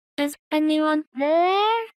Is anyone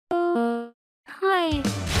there? Hi.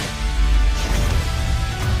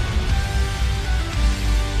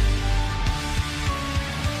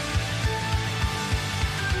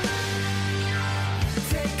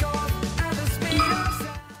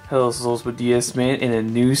 Hello, Souls with DS Man, and a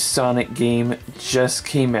new Sonic game just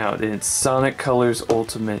came out, and it's Sonic Colors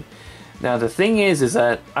Ultimate. Now the thing is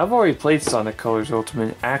that I've already played Sonic Colors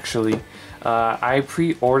Ultimate. Actually, I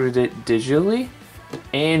pre-ordered it digitally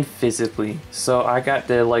and physically, so I got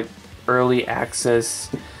the early access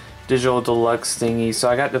digital deluxe thingy. So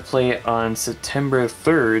I got to play it on September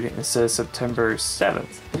 3rd instead of September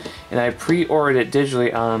 7th, and I pre-ordered it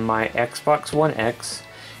digitally on my Xbox One X.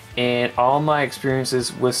 And all my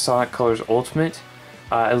experiences with Sonic Colors Ultimate,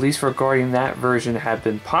 at least regarding that version, have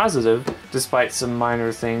been positive, despite some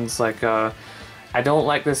minor things like I don't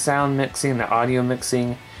like the sound mixing, the audio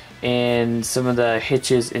mixing, and some of the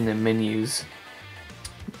hitches in the menus.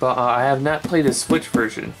 But I have not played the Switch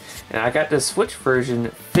version, and I got the Switch version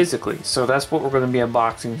physically, so that's what we're going to be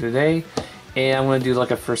unboxing today. And I'm going to do like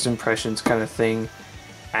a first impressions kind of thing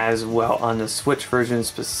as well on the Switch version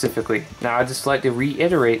specifically. Now I'd just like to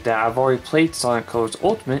reiterate that I've already played Sonic Colors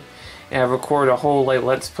Ultimate, and I've recorded a whole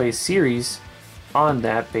Let's Play series on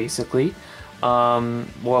that basically. Well,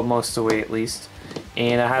 most of the way at least.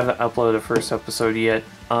 And I haven't uploaded the first episode yet.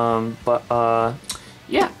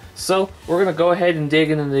 Yeah. So we're gonna go ahead and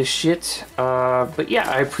dig into this shit. But yeah,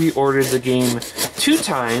 I pre-ordered the game 2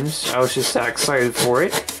 times. I was just that excited for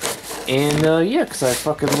it. And yeah, because I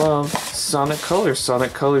fucking love Sonic Colors.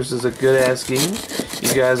 Sonic Colors is a good-ass game.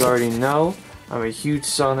 You guys already know I'm a huge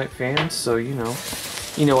Sonic fan, so you know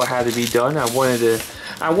what had to be done. I wanted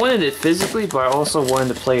it physically, but I also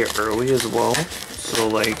wanted to play it early as well.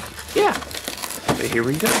 So yeah. But here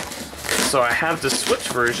we go. So I have the Switch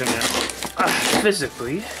version now,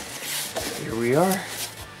 physically. Here we are.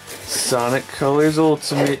 Sonic Colors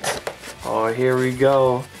Ultimate. Oh, here we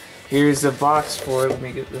go. Here's the box for it. Let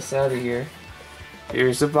me get this out of here.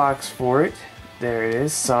 Here's the box for it. There it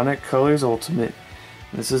is. Sonic Colors Ultimate.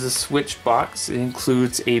 This is a Switch box. It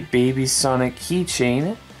includes a Baby Sonic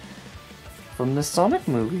keychain from the Sonic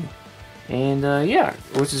movie. And yeah,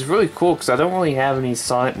 which is really cool because I don't really have any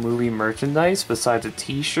Sonic movie merchandise besides a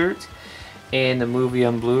t-shirt and the movie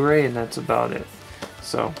on Blu-ray, and that's about it.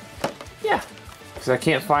 So yeah, because I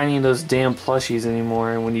can't find any of those damn plushies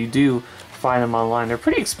anymore, and when you do find them online, they're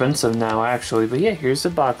pretty expensive now actually. But yeah, here's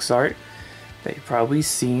the box art that you've probably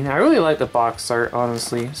seen. I really like the box art,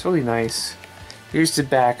 honestly. It's really nice. Here's the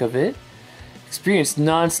back of it. Experience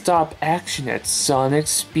non-stop action at Sonic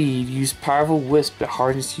speed. Use powerful wisp to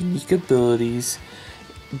harness unique abilities.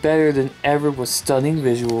 Better than ever with stunning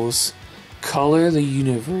visuals. Color the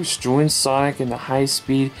universe. Join Sonic in the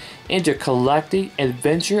high-speed intergalactic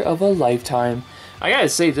adventure of a lifetime. I gotta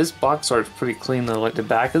say, this box art is pretty clean though. Like the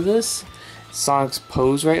back of this, Sonic's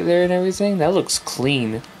pose right there and everything, that looks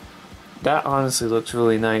clean. That honestly looks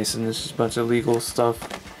really nice, and there's just a bunch of legal stuff.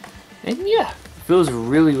 And yeah, it feels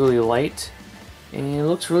really, really light, and it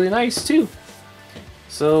looks really nice too.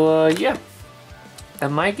 So yeah, I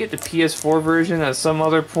might get the PS4 version at some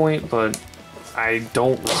other point, but I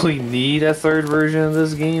don't really need a 3rd version of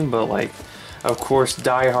this game. But of course,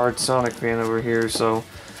 die-hard Sonic fan over here, so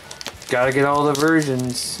gotta get all the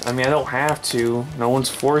versions. I mean, I don't have to. No one's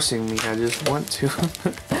forcing me. I just want to.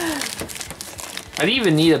 I didn't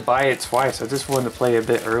even need to buy it twice. I just wanted to play a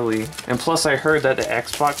bit early. And plus, I heard that the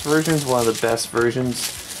Xbox version is one of the best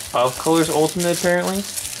versions of Colors Ultimate, apparently.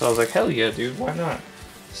 So I was like, hell yeah, dude. Why not?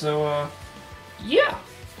 So, yeah.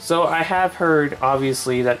 So I have heard,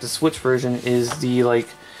 obviously, that the Switch version is the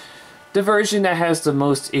version that has the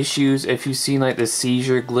most issues. If you've seen the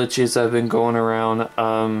seizure glitches that have been going around,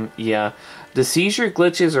 yeah, the seizure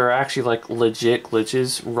glitches are actually legit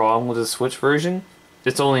glitches wrong with the Switch version.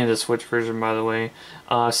 It's only in the Switch version, by the way.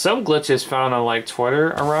 Some glitches found on Twitter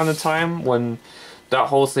around the time when that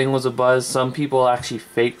whole thing was a buzz. Some people actually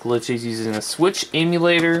fake glitches using a Switch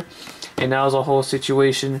emulator, and that was a whole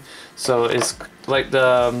situation. So it's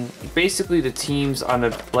basically the teams on the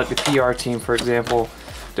PR team, for example,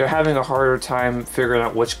 they're having a harder time figuring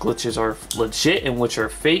out which glitches are legit and which are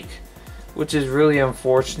fake, which is really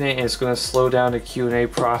unfortunate, and it's going to slow down the Q&A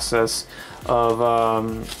process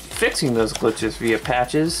of fixing those glitches via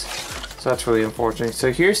patches. So that's really unfortunate.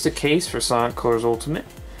 So here's the case for Sonic Colors Ultimate.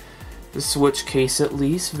 The Switch case, at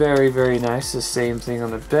least. Very, very nice. The same thing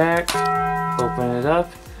on the back. Open it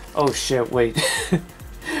up. Oh shit, wait.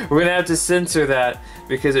 We're going to have to censor that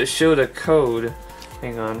because it showed a code.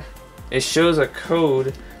 Hang on. It shows a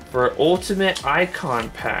code for Ultimate Icon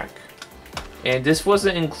Pack. And this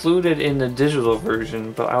wasn't included in the digital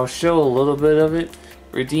version, but I'll show a little bit of it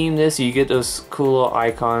redeem this, you get those cool little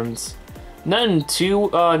icons. Nothing too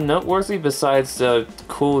noteworthy besides the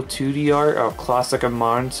cool 2D art of Classic and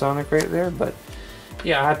Modern Sonic right there, but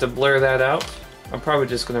yeah, I have to blur that out. I'm probably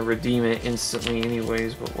just gonna redeem it instantly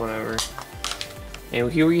anyways, but whatever.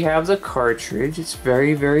 And here we have the cartridge. It's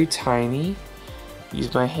very, very tiny.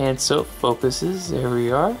 Use my hand so it focuses. There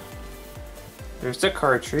we are. There's the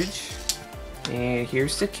cartridge. And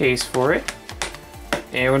here's the case for it.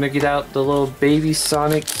 And we're gonna get out the little baby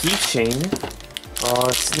Sonic keychain.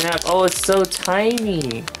 Oh snap, oh it's so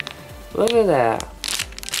tiny. Look at that.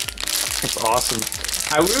 It's awesome.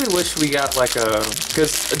 I really wish we got like a,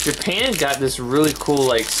 because Japan got this really cool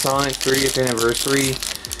like Sonic 30th anniversary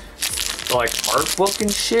like art book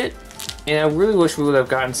and shit. And I really wish we would have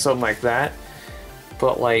gotten something like that.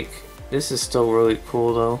 But like, this is still really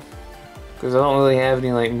cool though. Because I don't really have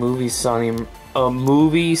any like movie Sonic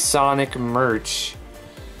merch.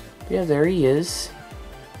 Yeah, there he is.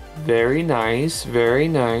 Very nice, very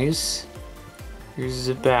nice. Here's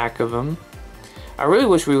the back of him. I really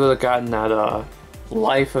wish we would have gotten that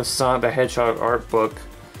Life of Sonic the Hedgehog art book.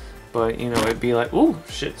 But, you know, it'd be like, ooh,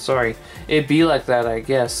 shit, sorry. It'd be like that, I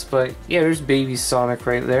guess. But, yeah, there's baby Sonic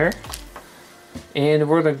right there. And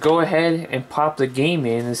we're going to go ahead and pop the game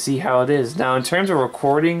in and see how it is. Now, in terms of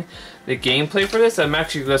recording the gameplay for this, I'm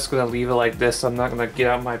actually just going to leave it like this. I'm not going to get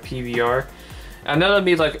out my PVR. I know that'd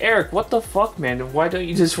be like, Eric, what the fuck, man? Why don't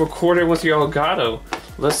you just record it with your Elgato?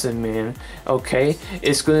 Listen, man, okay?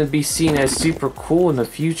 It's going to be seen as super cool in the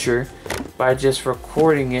future by just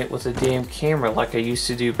recording it with a damn camera like I used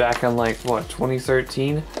to do back in, like, what,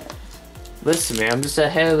 2013? Listen, man, I'm just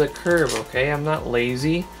ahead of the curve, okay? I'm not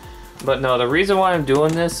lazy. But no, the reason why I'm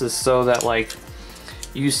doing this is so that, like,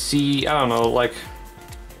 you see, I don't know, like,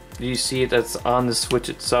 you see it that's on the Switch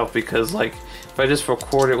itself, because, like, if I just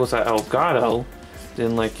record it with an Elgato,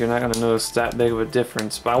 then, like, you're not going to notice that big of a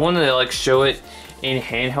difference. But I wanted to, like, show it in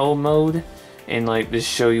handheld mode, and, like, just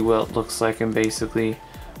show you what it looks like, and basically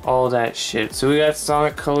all that shit. So we got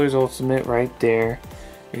Sonic Colors Ultimate right there.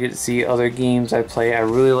 You get to see other games I play. I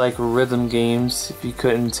really like rhythm games, if you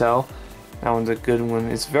couldn't tell. That one's a good one.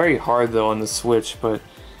 It's very hard though on the Switch, but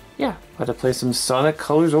yeah, I had to play some Sonic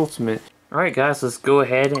Colors Ultimate. Alright guys, let's go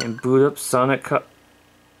ahead and boot up Sonic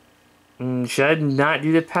should I not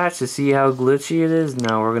do the patch to see how glitchy it is?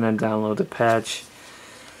 No, we're gonna download the patch.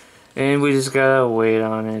 And we just gotta wait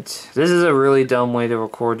on it. This is a really dumb way to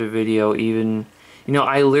record the video, even, you know,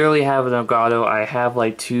 I literally have an Elgato. I have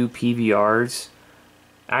like 2 PVRs.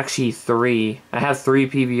 Actually 3. I have 3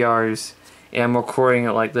 PVRs. And I'm recording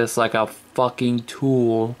it like this, like a fucking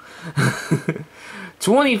tool.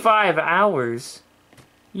 25 hours.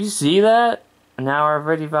 You see that? An hour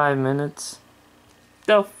 35 minutes.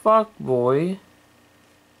 The fuck, boy?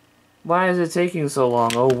 Why is it taking so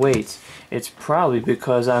long? Oh wait, it's probably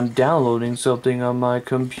because I'm downloading something on my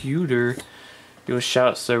computer. Yo,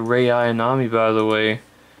 shouts to Ray Ayanami, by the way.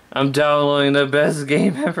 I'm downloading the best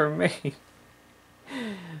game ever made.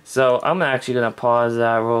 So I'm actually gonna pause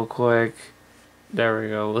that real quick. There we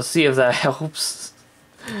go. Let's see if that helps.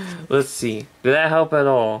 Let's see. Did that help at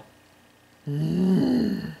all?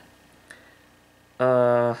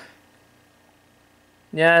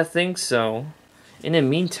 Yeah, I think so. In the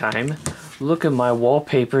meantime, look at my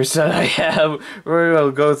wallpapers that I have. We're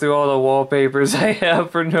gonna go through all the wallpapers I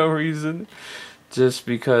have for no reason. Just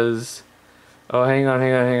because. Oh, hang on.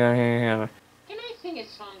 Can I sing a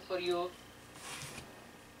song for you?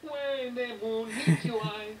 When the moon hits you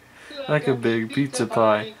eye, like a big pizza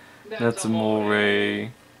pie. That's amore.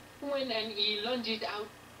 When an eel lunges out,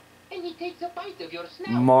 and he takes a bite of your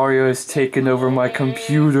snout. Mario has taken over my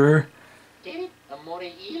computer. Get it? Amore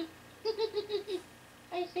eel?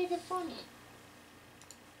 I say the funny.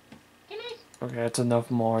 Can I? Okay, that's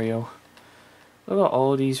enough Mario. Look at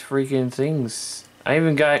all these freaking things. I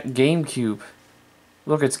even got GameCube.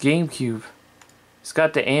 Look, it's GameCube. It's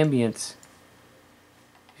got the ambience.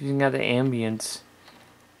 You even got the ambience.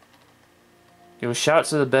 Yo, shouts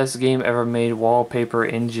to the best game ever made wallpaper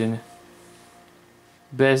engine.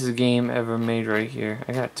 Best game ever made right here.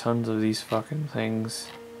 I got tons of these fucking things.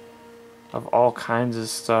 Of all kinds of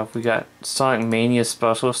stuff. We got Sonic Mania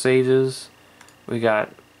special stages. We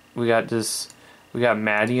got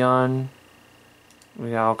Madion.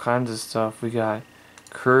 We got all kinds of stuff. We got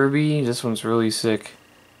Kirby. This one's really sick.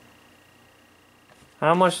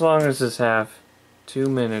 How much longer does this have? 2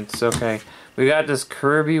 minutes. Okay. We got this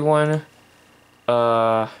Kirby one. We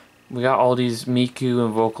got all these Miku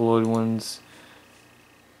and Vocaloid ones.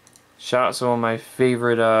 Shout out to one of my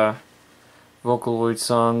favorite Vocaloid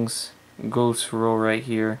songs. Ghost Roll right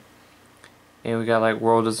here. And we got like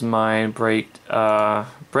World is Mine, Break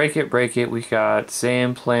It. We got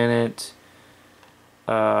Sand Planet,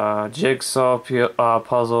 Jigsaw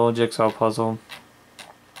Puzzle,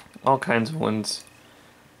 all kinds of ones.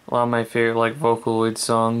 A lot of my favorite like Vocaloid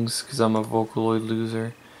songs because I'm a Vocaloid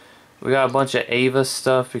loser. We got a bunch of Ava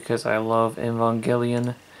stuff because I love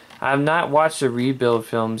Evangelion. I have not watched the Rebuild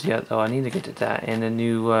films yet though. I need to get to that, and the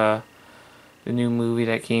new movie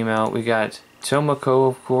that came out. We got Tomoko,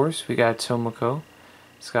 of course. We got Tomoko.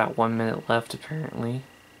 It's got 1 minute left apparently.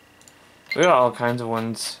 We got all kinds of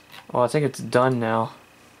ones. Well, I think it's done now.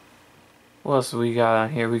 What else do we got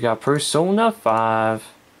on here? We got Persona 5.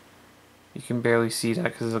 You can barely see that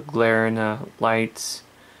because of the glare in the lights.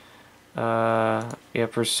 Yeah,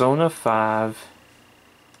 Persona 5.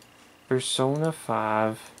 Persona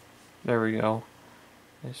 5. There we go.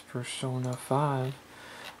 It's Persona 5.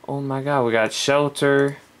 Oh my god, we got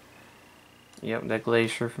Shelter. Yep, that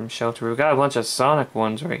glacier from Shelter. We've got a bunch of Sonic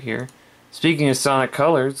ones right here. Speaking of Sonic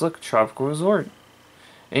Colors, look, Tropical Resort.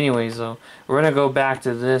 Anyways, though, we're gonna go back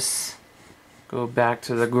to this. Go back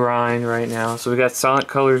to the grind right now. So we got Sonic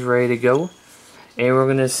Colors ready to go. And we're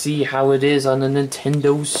gonna see how it is on the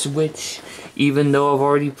Nintendo Switch. Even though I've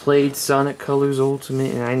already played Sonic Colors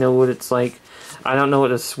Ultimate and I know what it's like. I don't know what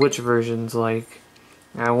the Switch version's like.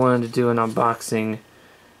 I wanted to do an unboxing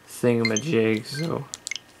thingamajig, so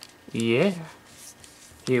yeah.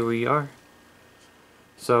 Here we are.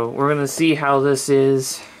 So we're gonna see how this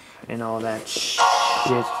is and all that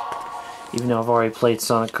shit. Even though I've already played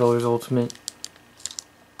Sonic Colors Ultimate.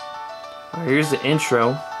 Alright, here's the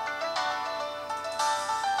intro.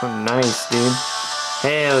 Oh, nice, dude.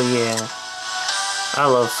 Hell yeah. I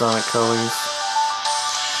love Sonic Colors.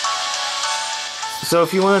 So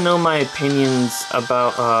if you want to know my opinions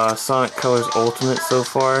about Sonic Colors Ultimate so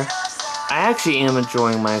far, I actually am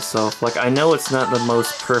enjoying myself. Like, I know it's not the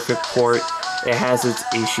most perfect port. It has its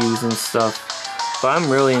issues and stuff. But I'm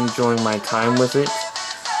really enjoying my time with it.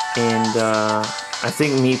 And I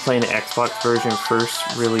think me playing the Xbox version first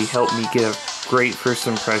really helped me get a great first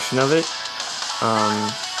impression of it.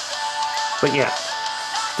 But yeah,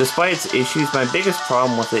 despite its issues, my biggest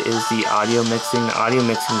problem with it is the audio mixing. The audio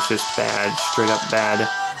mixing is just bad, straight up bad.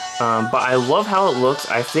 But I love how it looks.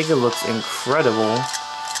 I think it looks incredible.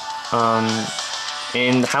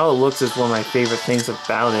 And how it looks is one of my favorite things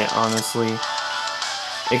about it, honestly.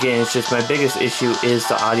 Again, it's just my biggest issue is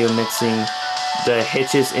the audio mixing, the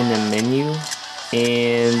hitches in the menu,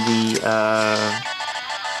 and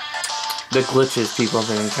the glitches people have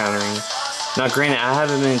been encountering. Now, granted, I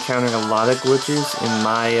haven't been encountering a lot of glitches in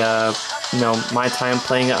my, my time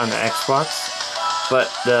playing it on the Xbox. But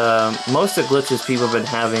most of the glitches people have been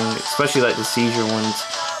having, especially like the seizure ones,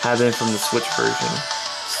 have been from the Switch version.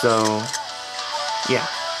 So, yeah.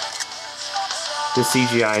 The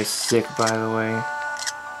CGI is sick, by the way.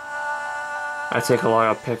 I take a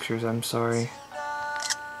lot of pictures, I'm sorry.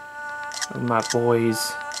 Of my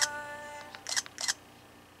boys.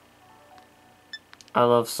 I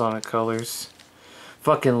love Sonic Colors.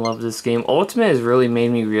 Fucking love this game. Ultimate has really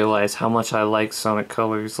made me realize how much I like Sonic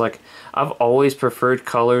Colors. Like, I've always preferred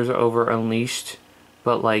Colors over Unleashed.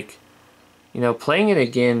 But, like, you know, playing it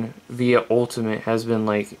again via Ultimate has been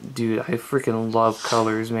like, dude, I freaking love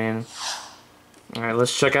Colors, man. Alright,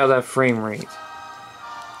 let's check out that frame rate.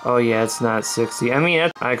 Oh yeah, it's not 60. I mean,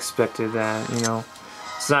 I expected that, you know.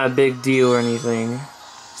 It's not a big deal or anything.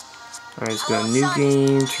 Alright, let's go to new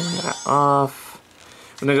game, turn that off.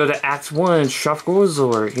 I'm gonna go to Act 1, Tropical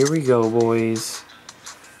Resort. Here we go, boys.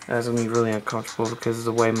 That's gonna be really uncomfortable because of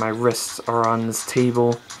the way my wrists are on this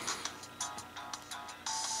table.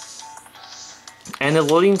 And the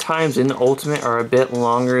loading times in Ultimate are a bit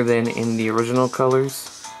longer than in the original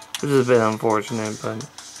Colors, which is a bit unfortunate, but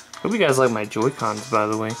hope you guys like my Joy-Cons, by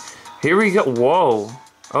the way. Here we go. Whoa.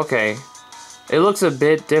 Okay. It looks a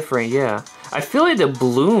bit different, yeah. I feel like the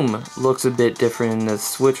bloom looks a bit different in the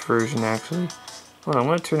Switch version, actually. Hold on, I'm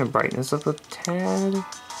gonna turn the brightness up a tad.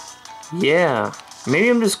 Yeah. Maybe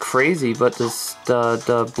I'm just crazy, but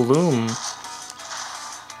the bloom.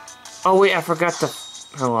 Oh wait, I forgot to.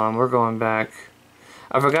 Hold on, we're going back.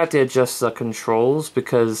 I forgot to adjust the controls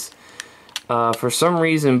because for some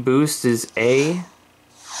reason boost is A,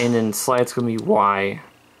 and then slide's gonna be Y,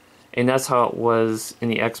 and that's how it was in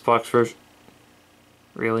the Xbox version.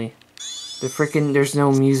 Really? There's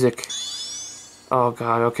no music. Oh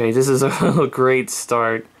god, okay, this is a great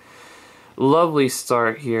start. Lovely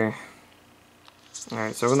start here.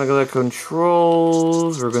 Alright, so we're gonna go to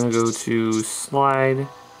controls, we're gonna go to slide,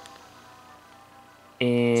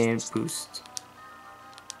 and boost.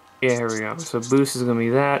 Yeah, here we go. So boost is gonna be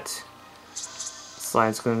that.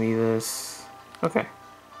 Slide's gonna be this. Okay.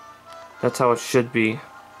 That's how it should be.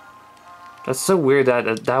 That's so weird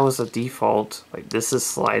that that was a default. Like, this is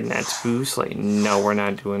slide and that's boost. Like, no, we're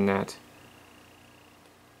not doing that.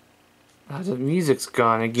 The music's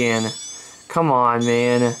gone again. Come on,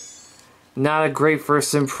 man. Not a great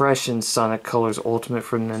first impression, Sonic Colors Ultimate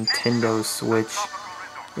for Nintendo Switch.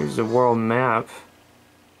 Here's the world map.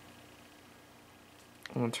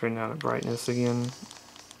 I'm gonna turn down the brightness again.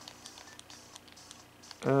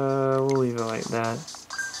 We'll leave it like that.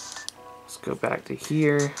 Let's go back to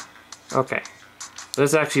here. Okay.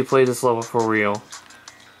 Let's actually play this level for real.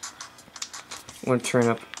 I'm gonna turn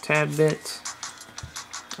up a tad bit.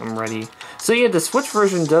 I'm ready. So yeah, the Switch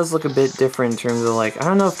version does look a bit different in terms of like, I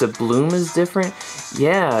don't know if the bloom is different.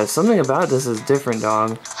 Yeah, something about this is different,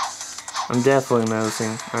 dog. I'm definitely noticing.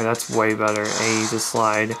 Alright, that's way better. A, the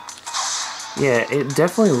slide. Yeah, it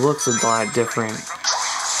definitely looks a lot different.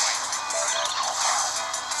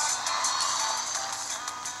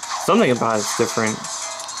 Something about it's different.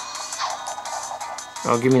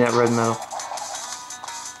 Oh, give me that red metal.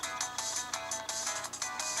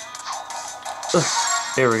 Ugh.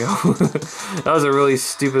 There we go. That was a really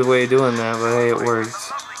stupid way of doing that, but hey, it worked.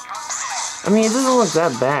 I mean, it doesn't look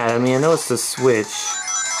that bad. I mean, I know it's the Switch.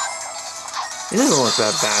 It doesn't look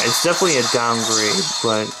that bad. It's definitely a downgrade,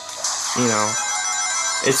 but, you know,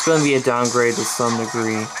 it's going to be a downgrade to some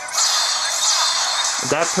degree.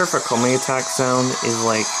 That perfect homing attack sound is,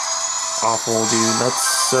 like, awful, dude. That's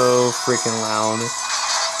so freaking loud.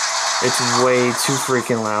 It's way too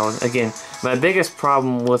freaking loud. Again, my biggest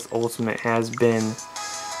problem with Ultimate has been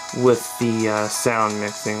with the sound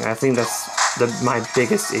mixing. I think that's my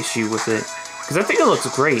biggest issue with it. Because I think it looks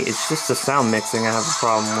great. It's just the sound mixing I have a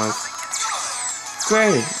problem with.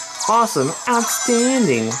 Great. Awesome.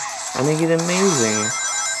 Outstanding. I think it's amazing.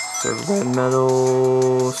 There's red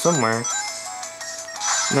metal somewhere.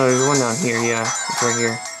 No, there's one down here. Yeah, it's right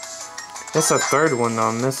here. That's a third one though.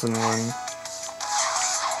 I'm missing one.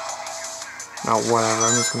 Oh, whatever.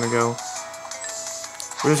 I'm just gonna go.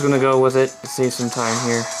 We're just gonna go with it to save some time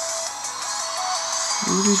here. I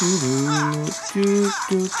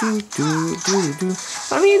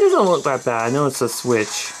mean, it doesn't look that bad. I know it's a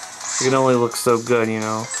Switch. It can only look so good, you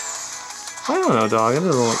know. I don't know, dog. It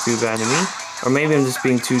doesn't look too bad to me. Or maybe I'm just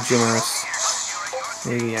being too generous.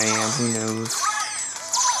 Maybe I am. Who knows?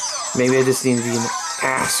 Maybe I just need to be an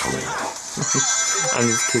asshole. I'm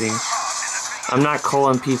just kidding. I'm not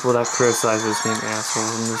calling people that criticize this name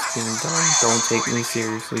assholes. I'm just being dumb. Don't take me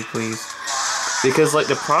seriously, please. Because, like,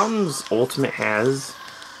 the problems Ultimate has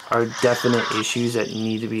are definite issues that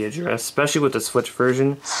need to be addressed, especially with the Switch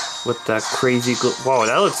version, with the crazy whoa,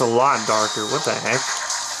 that looks a lot darker. What the heck?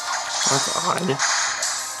 That's odd.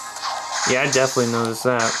 Yeah, I definitely noticed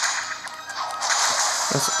that.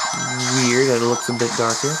 That's weird that it looks a bit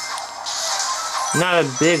darker. Not a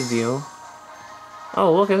big deal.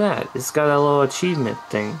 Oh, look at that. It's got a little achievement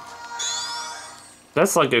thing.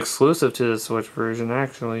 That's, like, exclusive to the Switch version,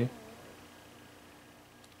 actually.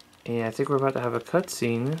 And I think we're about to have a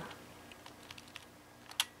cutscene.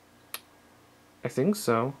 I think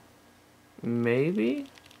so. Maybe?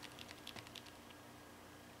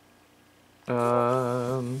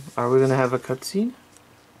 Are we gonna have a cutscene?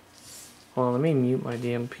 Hold on, let me mute my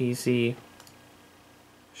damn PC.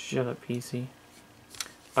 Shut up, PC.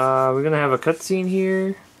 We're gonna have a cutscene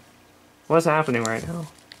here. What's happening right now?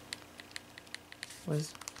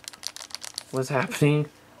 What's happening?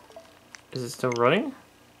 Is it still running?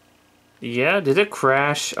 Yeah, did it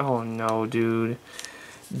crash? Oh no, dude.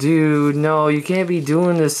 Dude, no, you can't be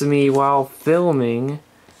doing this to me while filming.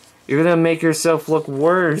 You're gonna make yourself look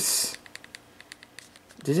worse.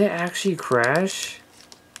 Did it actually crash?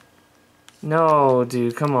 No,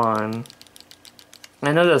 dude, come on.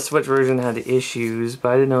 I know the Switch version had issues, but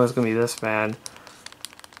I didn't know it was gonna be this bad.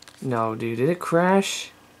 No, dude, did it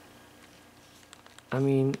crash? I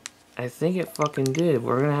mean, I think it fucking did.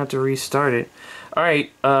 We're gonna have to restart it.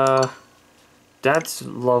 Alright, that's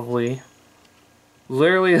lovely.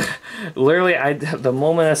 Literally, the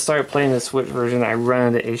moment I started playing the Switch version, I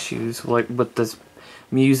ran into issues, like with this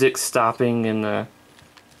music stopping and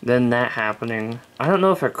then that happening. I don't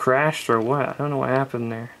know if it crashed or what. I don't know what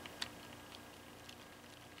happened there.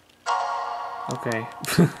 Okay.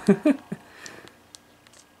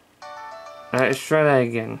 Alright, let's try that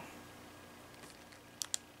again.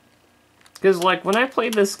 Because, like, when I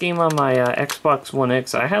played this game on my Xbox One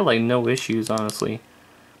X, I had, like, no issues, honestly.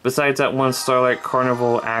 Besides that one Starlight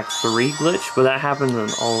Carnival Act 3 glitch, but that happens in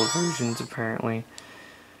all versions, apparently.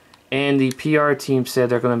 And the PR team said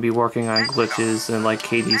they're going to be working on glitches, and like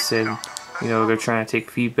Katie said, you know, they're trying to take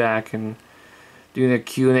feedback and doing a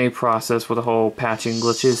Q&A process with the whole patching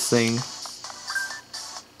glitches thing.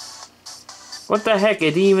 What the heck?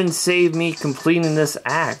 It didn't even save me completing this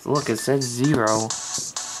act. Look, it says 0. I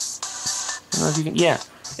don't know if you can... Yeah.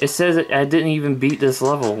 It says I didn't even beat this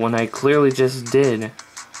level when I clearly just did.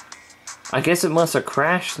 I guess it must have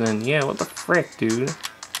crashed then. Yeah, what the frick, dude?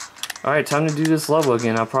 Alright, time to do this level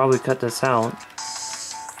again. I'll probably cut this out.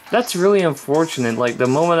 That's really unfortunate. Like, the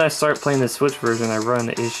moment I start playing the Switch version, I run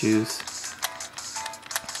into issues.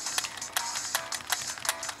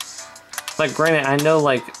 Like, granted, I know,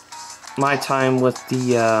 like, my time with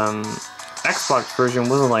the Xbox version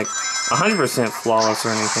wasn't, like, 100% flawless or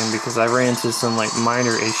anything, because I ran into some, like,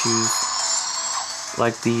 minor issues.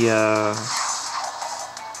 Like the,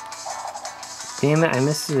 damn it, I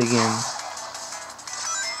missed it again.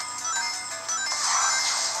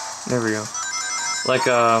 There we go. Like,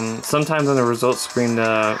 sometimes on the results screen,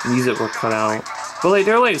 the music will cut out. But, like,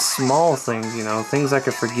 they're, like, small things, you know? Things I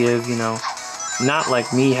could forgive, you know? Not,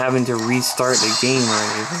 like, me having to restart the game or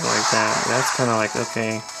anything like that. That's kind of like,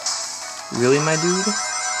 okay. Really, my dude?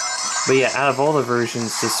 But yeah, out of all the versions,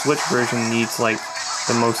 the Switch version needs, like,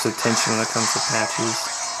 the most attention when it comes to patches.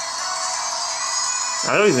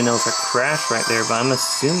 I don't even know if it crashed right there, but I'm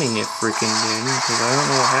assuming it freaking did, because I don't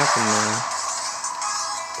know what happened there.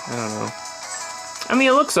 I don't know. I mean,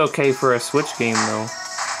 it looks okay for a Switch game, though.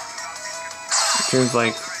 In terms,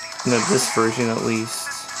 like, you know, this version at least.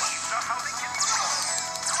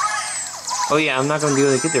 Oh yeah, I'm not going to be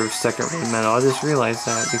able to get the second red medal. I just realized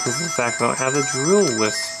that because of the fact I don't have a drill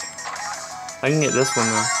wisp. I can get this one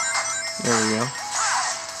though. There we go.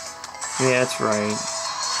 Yeah, that's right.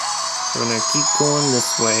 We're going to keep going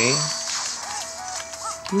this way.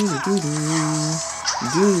 I'm going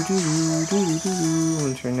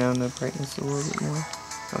to turn down the brightness a little bit more.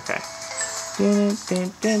 Okay. And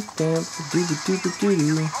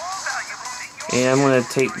I'm going to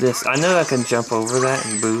take this. I know I can jump over that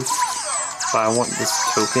and boost. But I want this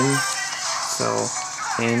token, so,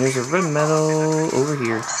 and there's a red medal over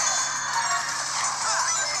here.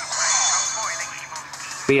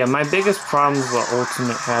 But yeah, my biggest problems with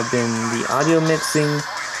Ultimate have been the audio mixing,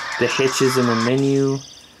 the hitches in the menu,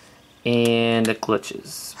 and the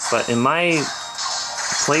glitches. But in my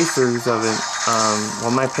playthroughs of it,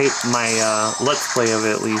 well, my Let's Play of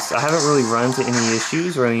it at least, I haven't really run into any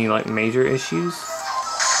issues or any like major issues.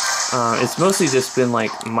 It's mostly just been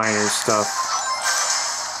like minor stuff.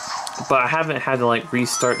 But I haven't had to like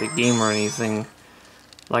restart the game or anything.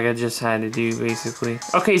 Like I just had to do basically.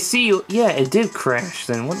 Okay, see, yeah, it did crash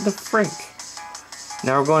then. What the frick?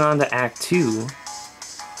 Now we're going on to Act 2.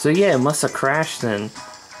 So yeah, it must have crashed then.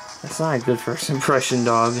 That's not a good first impression,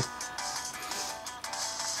 dog.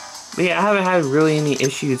 But yeah, I haven't had really any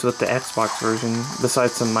issues with the Xbox version,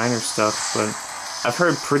 besides some minor stuff, but I've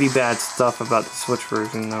heard pretty bad stuff about the Switch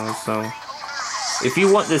version though, so if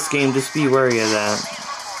you want this game, just be wary of that.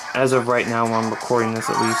 As of right now, when I'm recording this,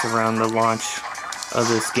 at least around the launch of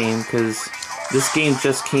this game, because this game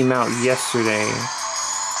just came out yesterday,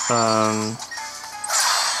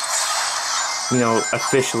 you know,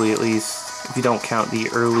 officially at least, if you don't count the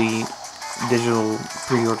early digital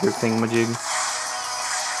pre-order thingamajig.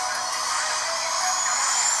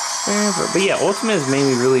 But yeah, Ultimate has made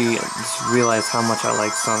me really just realize how much I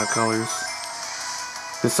like Sonic Colors.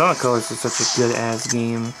 Because Sonic Colors is such a good-ass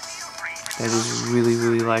game that I just really,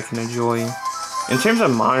 really like and enjoy. In terms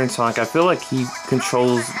of modern Sonic, I feel like he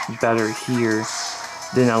controls better here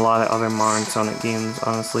than a lot of other modern Sonic games,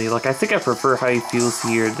 honestly. Like, I think I prefer how he feels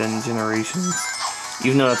here than Generations.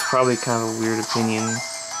 Even though that's probably kind of a weird opinion.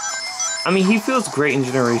 I mean, he feels great in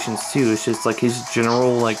Generations too. It's just like his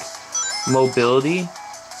general, like, mobility.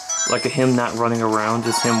 Like him not running around,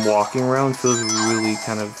 just him walking around feels really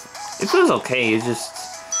kind of... It feels okay, it's just...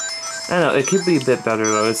 I don't know, it could be a bit better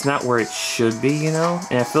though. It's not where it should be, you know?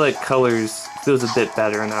 And I feel like Colors feels a bit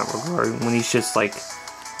better in that regard. When he's just like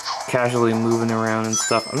casually moving around and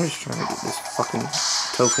stuff. I'm just trying to get this fucking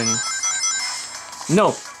token.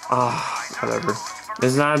 No! Ah, whatever.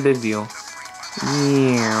 It's not a big deal.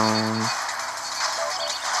 Yeah.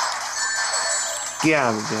 Get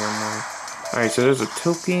out of the damn way. Alright, so there's a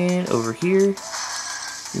token over here.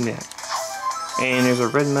 Yeah. And there's a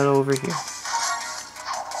red medal over here.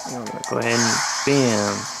 I'm gonna go ahead and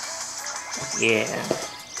bam. Yeah.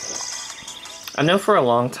 I know for a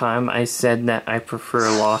long time I said that I prefer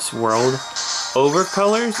Lost World over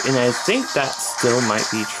Colors, and I think that still might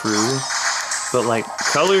be true. But like,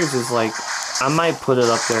 Colors is like, I might put it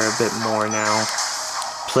up there a bit more now,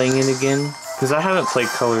 playing it again. Because I haven't played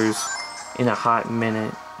Colors in a hot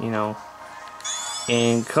minute, you know.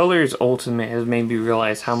 And Colors Ultimate has made me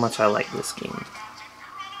realize how much I like this game.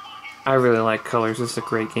 I really like Colors. It's a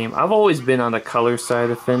great game. I've always been on the Colors side of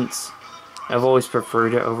the fence. I've always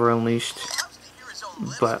preferred it over Unleashed.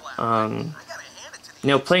 But you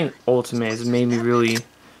know, playing Ultimate has made me really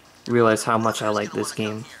realize how much I like this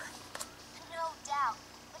game.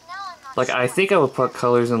 Like, I think I would put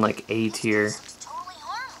colors in like A tier,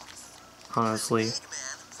 honestly,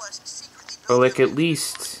 or like at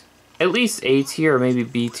least A tier or maybe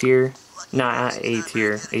B tier. Nah, not A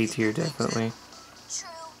tier. A tier definitely.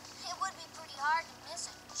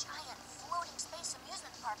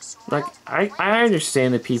 Like, I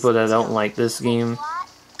understand the people that don't like this game.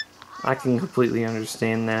 I can completely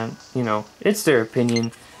understand that. You know, it's their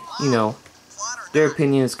opinion. You know, their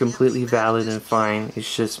opinion is completely valid and fine.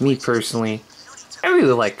 It's just me personally, I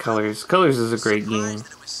really like Colors. Colors is a great game.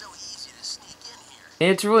 And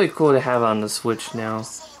it's really cool to have on the Switch now.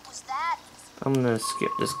 I'm gonna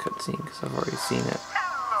skip this cutscene because I've already seen it.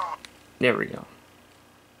 There we go.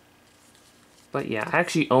 But yeah, I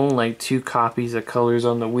actually own like 2 copies of Colors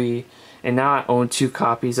on the Wii, and now I own 2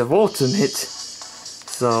 copies of Ultimate.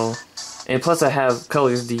 So, and plus I have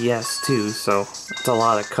Colors DS too, so it's a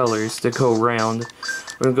lot of colors to go around.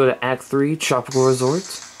 We're gonna go to Act 3, Tropical Resort.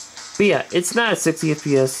 But yeah, it's not a 60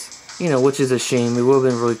 FPS, you know, which is a shame. It would have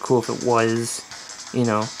been really cool if it was, you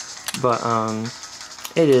know. But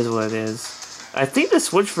it is what it is. I think the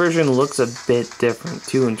Switch version looks a bit different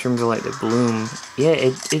too in terms of like the bloom. Yeah,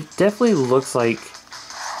 it definitely looks like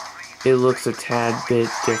it looks a tad bit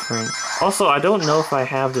different. Also, I don't know if I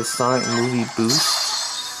have the Sonic movie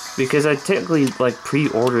boost because I technically like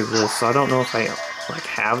pre-ordered this, so I don't know if I like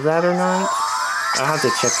have that or not. I'll have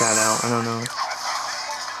to check that out. I don't know.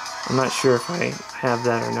 I'm not sure if I have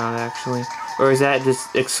that or not actually. Or is that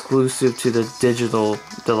just exclusive to the digital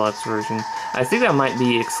deluxe version? I think that might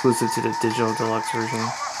be exclusive to the digital deluxe version.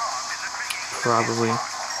 Probably.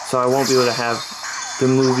 So I won't be able to have the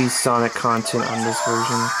movie Sonic content on this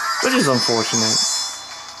version. Which is unfortunate.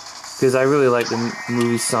 Because I really like the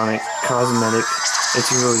movie Sonic cosmetic.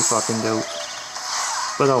 It's really fucking dope.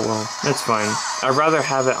 But oh well, that's fine. I'd rather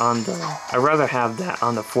have it on the... I'd rather have that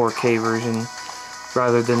on the 4K version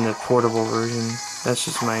rather than the portable version. That's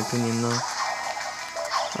just my opinion though.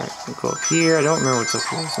 Alright, we'll go up here. I don't remember what's up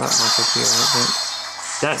here. It's not much up here, I don't think.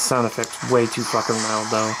 That sound effect's way too fucking loud,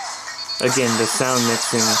 though. Again, the sound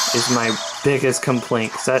mixing is my biggest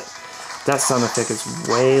complaint, because that sound effect is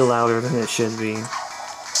way louder than it should be.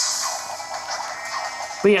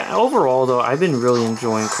 But yeah, overall, though, I've been really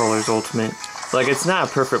enjoying Colors Ultimate. Like, it's not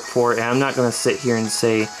a perfect port, and I'm not going to sit here and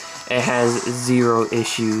say it has 0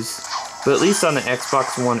 issues. But at least on the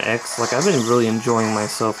Xbox One X, like, I've been really enjoying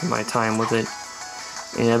myself and my time with it.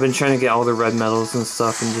 And I've been trying to get all the red medals and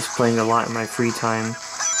stuff and just playing a lot in my free time.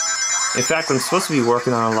 In fact, I'm supposed to be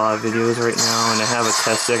working on a lot of videos right now, and I have a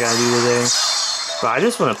test I gotta do today. But I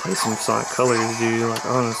just want to play some Sonic Colors, dude, like,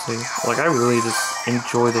 honestly. Like, I really just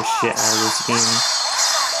enjoy the shit out of this game.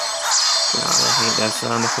 God, I hate that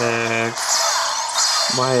sound effect.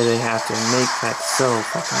 Why do they have to make that so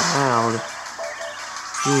fucking loud?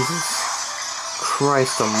 Jesus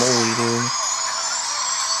Christ almighty, dude.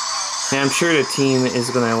 And I'm sure the team is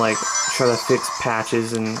gonna like try to fix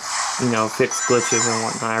patches and, you know, fix glitches and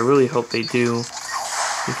whatnot. I really hope they do,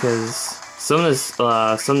 because some of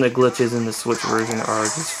the glitches in the Switch version are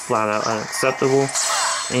just flat out unacceptable,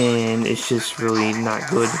 and it's just really not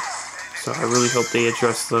good. So I really hope they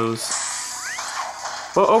address those.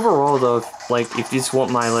 But overall, though, like if you just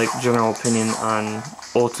want my like general opinion on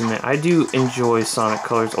Ultimate, I do enjoy Sonic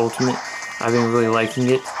Colors Ultimate. I've been really liking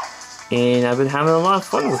it, and I've been having a lot of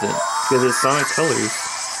fun with it. Because it's Sonic Colors,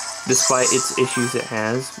 despite its issues it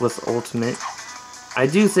has with Ultimate. I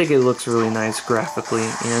do think it looks really nice graphically,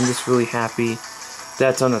 and I'm just really happy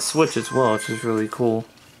that's on the Switch as well, which is really cool.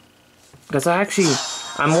 Because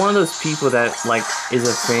I'm one of those people that like is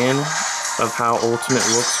a fan of how Ultimate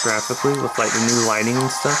looks graphically with like the new lighting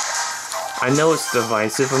and stuff. I know it's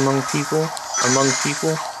divisive among people,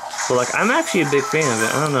 but like I'm actually a big fan of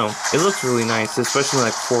it. I don't know, it looks really nice, especially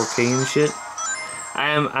like 4K and shit.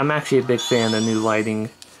 I'm actually a big fan of the new lighting.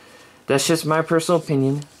 That's just my personal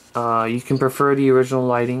opinion. You can prefer the original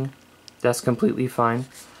lighting. That's completely fine.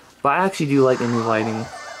 But I actually do like the new lighting.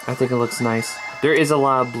 I think it looks nice. There is a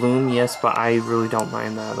lot of bloom, yes, but I really don't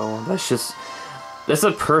mind that at all. That's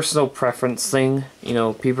a personal preference thing. You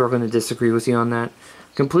know, people are going to disagree with you on that.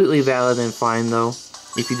 Completely valid and fine, though,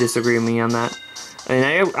 if you disagree with me on that. And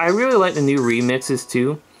I really like the new remixes,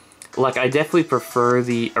 too. Like, I definitely prefer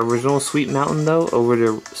the original Sweet Mountain, though, over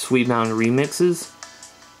the Sweet Mountain remixes.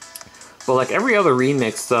 But, like, every other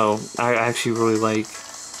remix, though, I actually really like.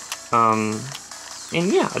 And,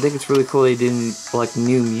 yeah, I think it's really cool they did, like,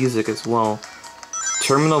 new music as well.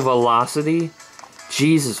 Terminal Velocity?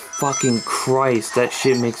 Jesus fucking Christ, that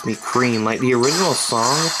shit makes me cream. Like, the original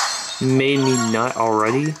song made me nut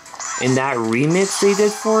already. And that remix they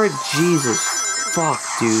did for it, Jesus fuck,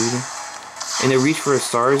 dude. And the Reach for the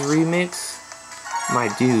Stars remix, my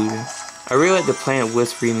dude. I really like the Planet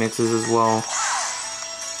Wisp remixes as well.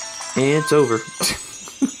 And it's over.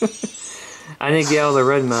 I didn't get all the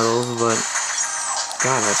red medals, but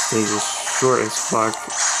God, that stage is short as fuck.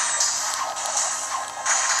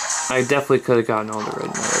 I definitely could have gotten all the red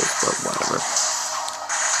medals, but whatever.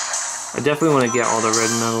 I definitely want to get all the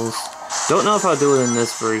red medals. Don't know if I'll do it in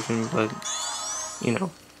this version, but you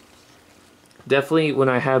know. Definitely when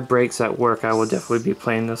I have breaks at work, I will definitely be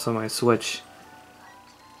playing this on my Switch.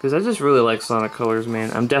 Because I just really like Sonic Colors,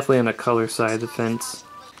 man. I'm definitely on the color side of the fence.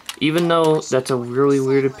 Even though that's a really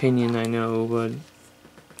weird opinion, I know, but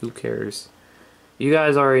who cares? You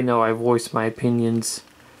guys already know I voice my opinions.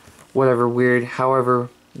 Whatever weird, however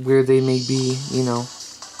weird they may be, you know.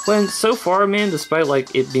 But so far, man, despite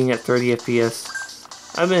like it being at 30 FPS,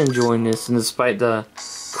 I've been enjoying this, and despite the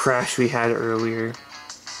crash we had earlier,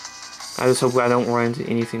 I just hope I don't run into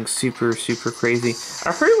anything super crazy.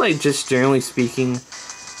 I heard, like, just generally speaking,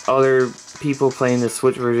 other people playing the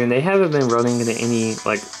Switch version, they haven't been running into any,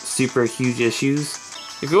 like, super huge issues.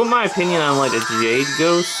 If you want my opinion on, like, the Jade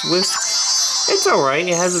Ghost Wisp, it's alright.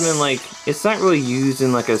 It hasn't been, like, it's not really used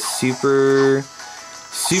in, like, a super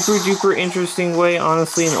duper interesting way,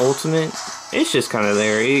 honestly, in Ultimate. It's just kind of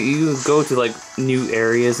there. You go to, like, new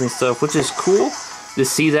areas and stuff, which is cool to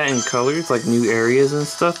see that in colors, like new areas and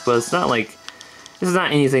stuff, but it's not like, it's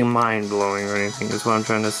not anything mind-blowing or anything, is what I'm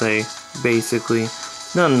trying to say, basically.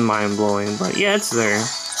 Nothing mind-blowing, but yeah, it's there.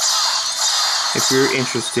 If you're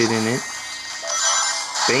interested in it.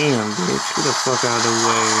 Bam, bitch, get the fuck out of the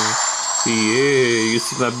way. Yeah, you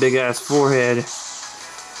see my big-ass forehead.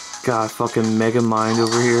 God, fucking Mega Mind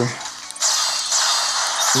over here.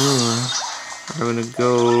 I'm gonna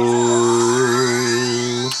go...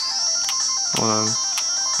 Hold on.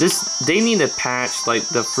 They need to patch, like,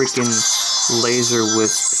 the freaking laser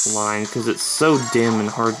wisp line, because it's so dim and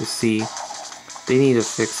hard to see. They need to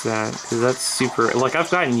fix that, because that's super... Like, I've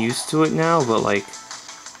gotten used to it now, but, like...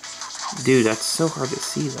 Dude, that's so hard to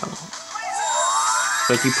see, though.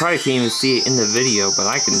 Like, you probably can't even see it in the video, but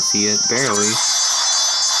I can see it, barely.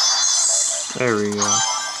 There we go.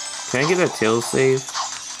 Can I get a tail save?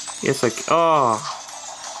 Yes, I can. Oh!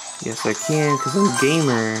 Yes, I can, because I'm a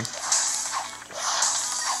gamer.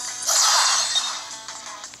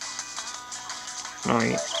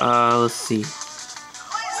 Alright, let's see.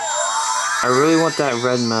 I really want that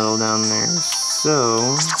red medal down there,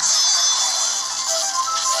 so...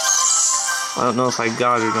 I don't know if I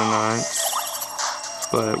got it or not.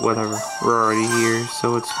 But whatever, we're already here,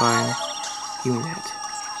 so it's fine. Give me that.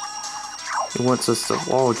 It wants us to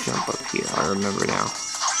wall jump up here, I remember now.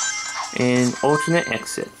 And alternate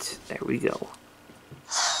exit. There we go.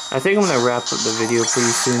 I think I'm gonna wrap up the video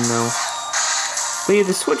pretty soon though. But yeah,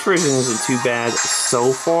 the Switch version isn't too bad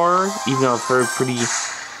so far, even though I've heard pretty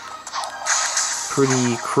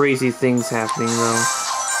crazy things happening though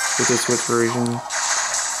with the Switch version,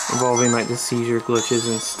 involving like the seizure glitches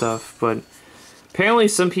and stuff. But apparently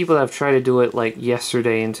some people have tried to do it like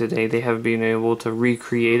yesterday and today, they haven't been able to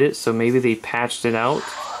recreate it, so maybe they patched it out.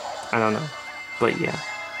 I don't know. But yeah.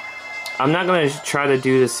 I'm not going to try to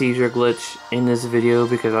do the seizure glitch in this video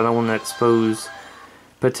because I don't want to expose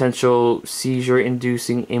potential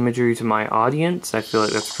seizure-inducing imagery to my audience. I feel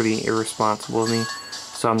like that's pretty irresponsible of me,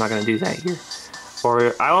 so I'm not going to do that here.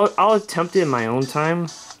 Or I'll attempt it in my own time,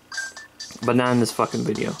 but not in this fucking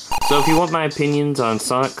video. So if you want my opinions on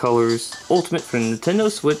Sonic Colors Ultimate for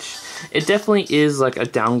Nintendo Switch, it definitely is like a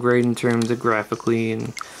downgrade in terms of graphically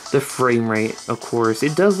and the frame rate, of course.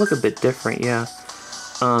 It does look a bit different, yeah.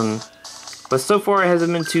 But so far it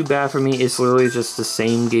hasn't been too bad for me. It's literally just the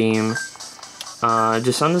same game,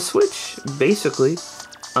 just on the Switch, basically.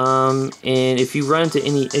 And if you run into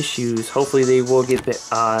any issues, hopefully they will get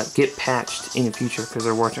patched in the future, because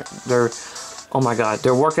oh my god,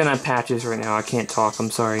 they're working on patches right now. I can't talk,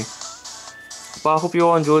 I'm sorry. But I hope you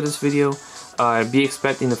all enjoyed this video. Be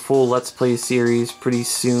expecting the full Let's Play series pretty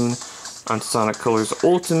soon on Sonic Colors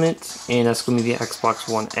Ultimate, and that's going to be the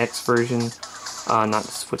Xbox One X version, not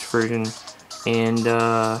the Switch version. And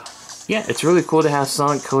yeah, it's really cool to have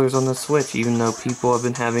Sonic Colors on the Switch, even though people have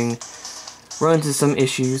been run into some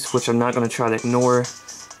issues, which I'm not going to try to ignore.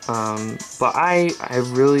 But I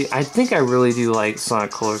think I really do like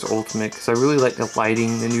Sonic Colors Ultimate, because I really like the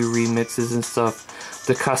lighting, the new remixes and stuff,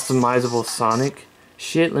 the customizable Sonic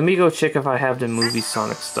shit. Let me go check if I have the movie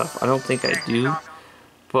Sonic stuff. I don't think I do,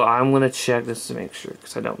 but I'm going to check just to make sure,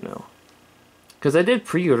 because I don't know. Because I did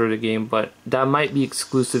pre-order the game, but that might be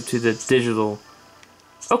exclusive to the digital.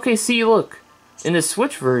 Okay, see, look. In the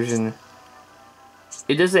Switch version,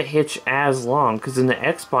 it doesn't hitch as long, because in the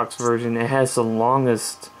Xbox version, it has the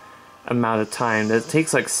longest amount of time. That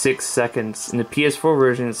takes like 6 seconds. In the PS4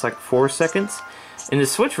 version, it's like 4 seconds. In the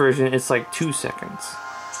Switch version, it's like 2 seconds.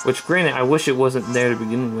 Which, granted, I wish it wasn't there to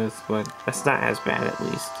begin with, but that's not as bad, at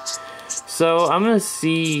least. So, I'm gonna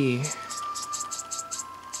see...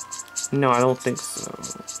 No, I don't think so.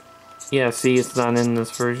 Yeah, see, it's not in this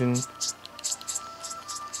version.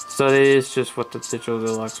 So, it is just what the Digital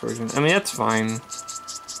Deluxe version. I mean, that's fine.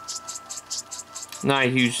 Not a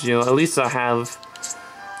huge deal. At least I have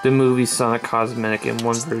the movie Sonic Cosmetic in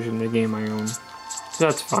one version of the game I own. So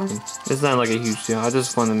that's fine. It's not like a huge deal. I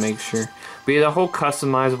just want to make sure. But yeah, the whole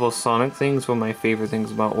customizable Sonic thing is one of my favorite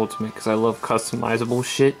things about Ultimate, because I love customizable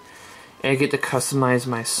shit. And I get to customize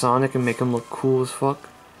my Sonic and make him look cool as fuck.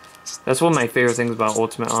 That's one of my favorite things about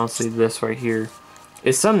Ultimate, honestly, this right here.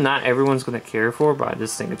 It's something not everyone's going to care for, but I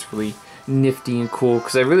just think it's really nifty and cool,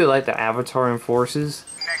 because I really like the Avatar and Forces.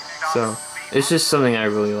 So, it's just something I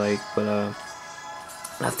really like, but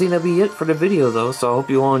I think that'll be it for the video though, so I hope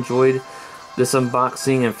you all enjoyed this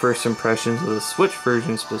unboxing and first impressions of the Switch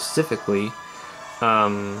version specifically.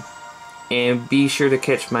 And be sure to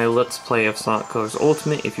catch my Let's Play of Sonic Colors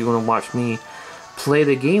Ultimate if you want to watch me play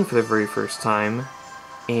the game for the very first time.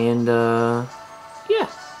 And yeah,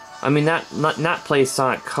 I mean not play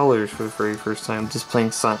Sonic Colors for the very first time, just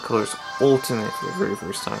playing Sonic Colors Ultimate for the very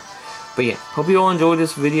first time. But yeah, hope you all enjoyed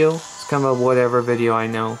this video. It's kind of a whatever video, I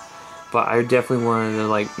know. But I definitely wanted to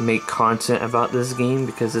like make content about this game,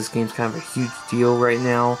 because this game's kind of a huge deal right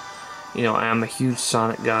now. You know, I'm a huge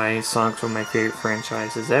Sonic guy. Sonic's one of my favorite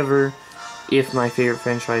franchises ever. If my favorite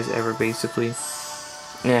franchise ever, basically.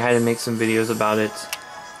 And I had to make some videos about it.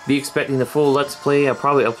 Be expecting the full Let's Play. I'll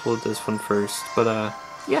probably upload this one first. But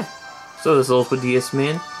yeah. So this is Ultimate DS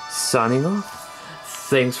Man, signing off.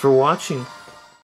 Thanks for watching.